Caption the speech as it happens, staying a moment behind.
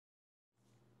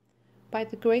By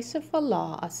the grace of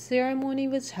Allah, a ceremony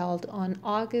was held on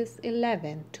August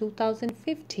 11,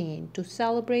 2015 to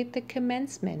celebrate the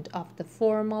commencement of the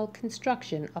formal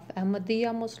construction of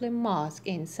Ahmadiyya Muslim Mosque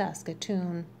in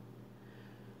Saskatoon.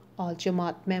 All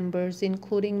Jamaat members,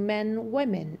 including men,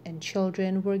 women, and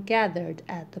children, were gathered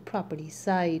at the property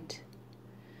site.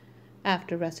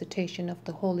 After recitation of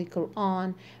the Holy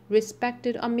Quran,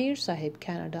 respected Amir Sahib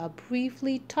Canada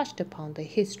briefly touched upon the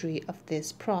history of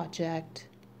this project.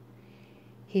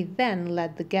 He then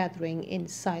led the gathering in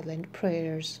silent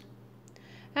prayers.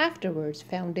 Afterwards,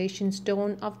 foundation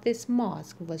stone of this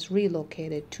mosque was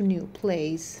relocated to new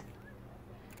place.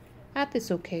 At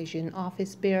this occasion,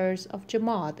 office bearers of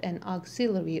Jamaat and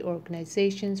auxiliary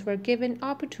organizations were given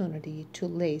opportunity to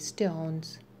lay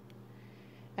stones.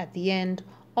 At the end,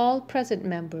 all present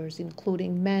members,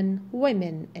 including men,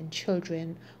 women, and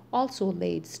children, also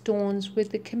laid stones with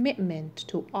the commitment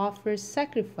to offer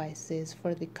sacrifices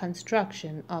for the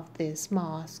construction of this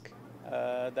mosque.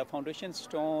 The foundation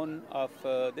stone of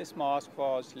this mosque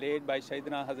was laid by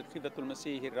Sayyidina Hazrat Khibatul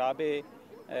Masih Rabe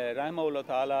Rahimahullah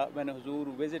Ta'ala when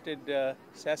Huzur visited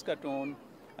Saskatoon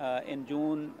in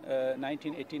June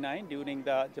 1989 during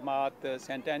the Jamaat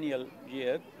centennial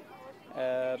year.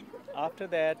 After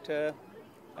that,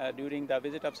 during the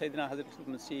visit of Sayyidina Hazrat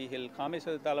Masih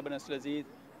al-Khamis Ta'ala bin Aziz,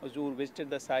 Huzur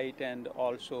visited the site and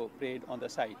also prayed on the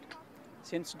site.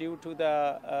 Since due to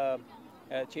the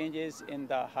changes in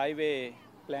the highway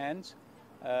plans,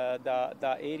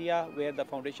 the area where the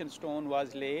foundation stone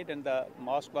was laid and the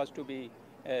mosque was to be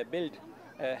built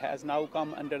has now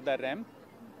come under the ramp.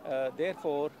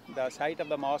 Therefore, the site of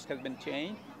the mosque has been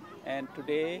changed, and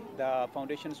today the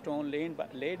foundation stone laid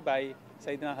by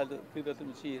Sayyidina Hazrat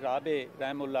Khibatul Masih Rabe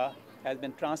Rahimullah has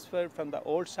been transferred from the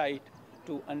old site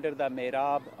to under the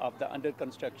mihrab of the under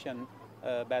construction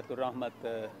Baitul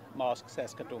Rahmat Mosque,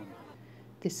 Saskatoon.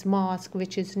 This mosque,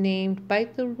 which is named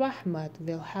Baitul Rahmat,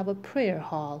 will have a prayer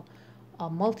hall, a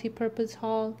multi-purpose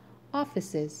hall,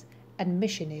 offices, and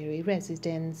missionary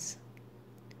residence.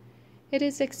 It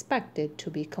is expected to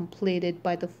be completed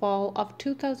by the fall of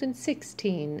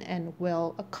 2016 and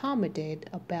will accommodate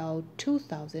about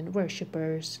 2,000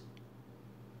 worshippers.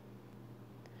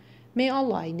 May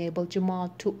Allah enable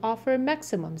Jamaat to offer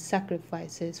maximum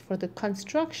sacrifices for the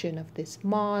construction of this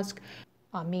mosque.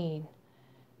 Ameen.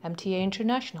 MTA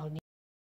International.